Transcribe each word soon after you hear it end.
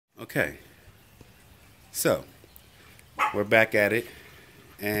Okay, so we're back at it,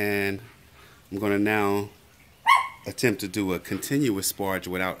 and I'm going to now attempt to do a continuous sparge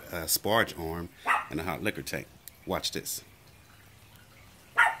without a sparge arm and a hot liquor tank. Watch this.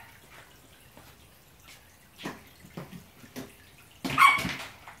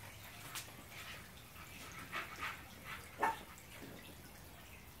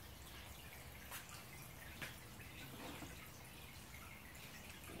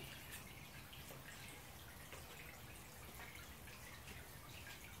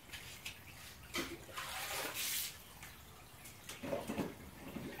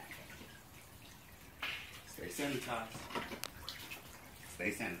 Stay sanitized.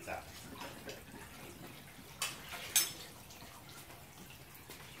 Stay sanitized.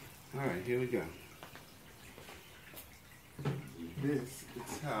 Alright, here we go. This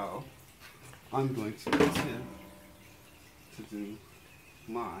is how I'm going to attempt to do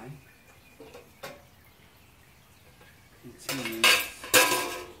my continuous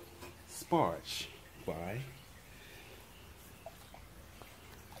sparge by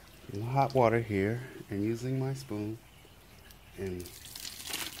hot water here and using my spoon and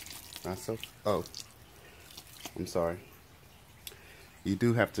I'm sorry. You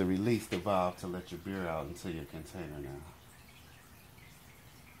do have to release the valve to let your beer out into your container now.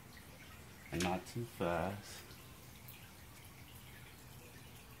 And not too fast.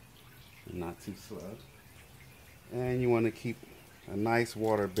 And not too slow. And you want to keep a nice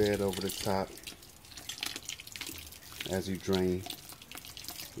water bed over the top as you drain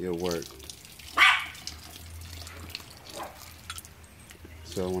your work.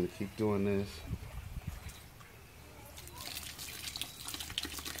 So I want to keep doing this.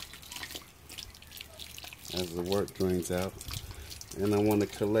 As the work drains out. And I want to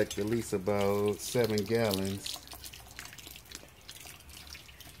collect at least about 7 gallons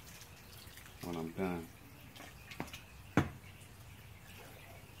when I'm done.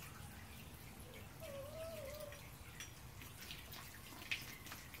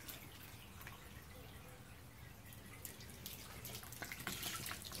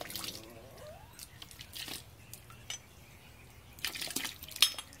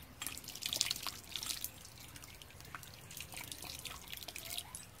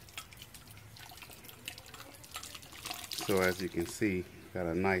 So as you can see, got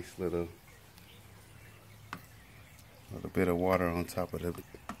a nice little bit of water on top of the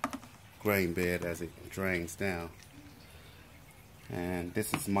grain bed as it drains down. And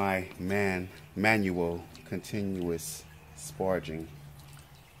this is my manual continuous sparging.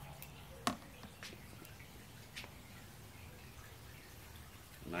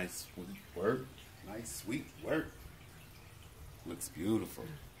 Nice sweet work. Nice sweet work. Looks beautiful.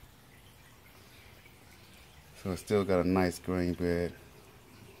 So it's still got a nice grain bed.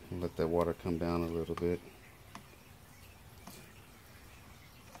 Let that water come down a little bit.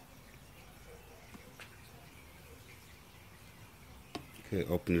 Okay,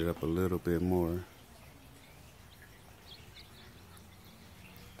 open it up a little bit more.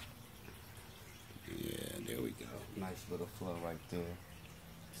 Yeah, there we go. Nice little flow right there.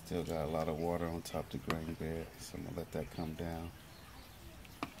 Still got a lot of water on top of the grain bed, so I'm gonna let that come down.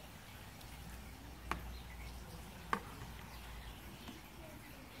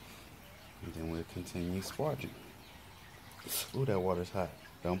 And then we'll continue sparging. Ooh, that water's hot.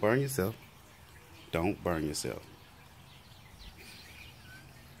 Don't burn yourself. Don't burn yourself.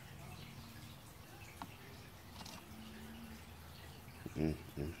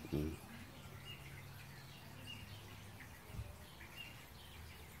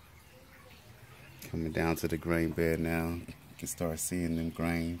 Coming down to the grain bed now. You can start seeing them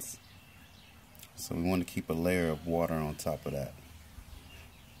grains. So we want to keep a layer of water on top of that.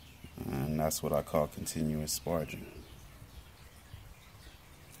 And that's what I call continuous sparging.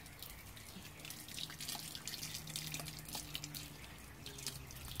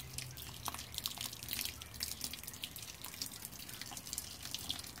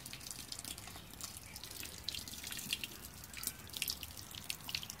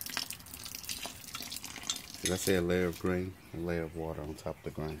 Did I say a layer of grain? A layer of water on top of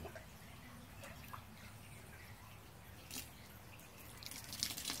the grain.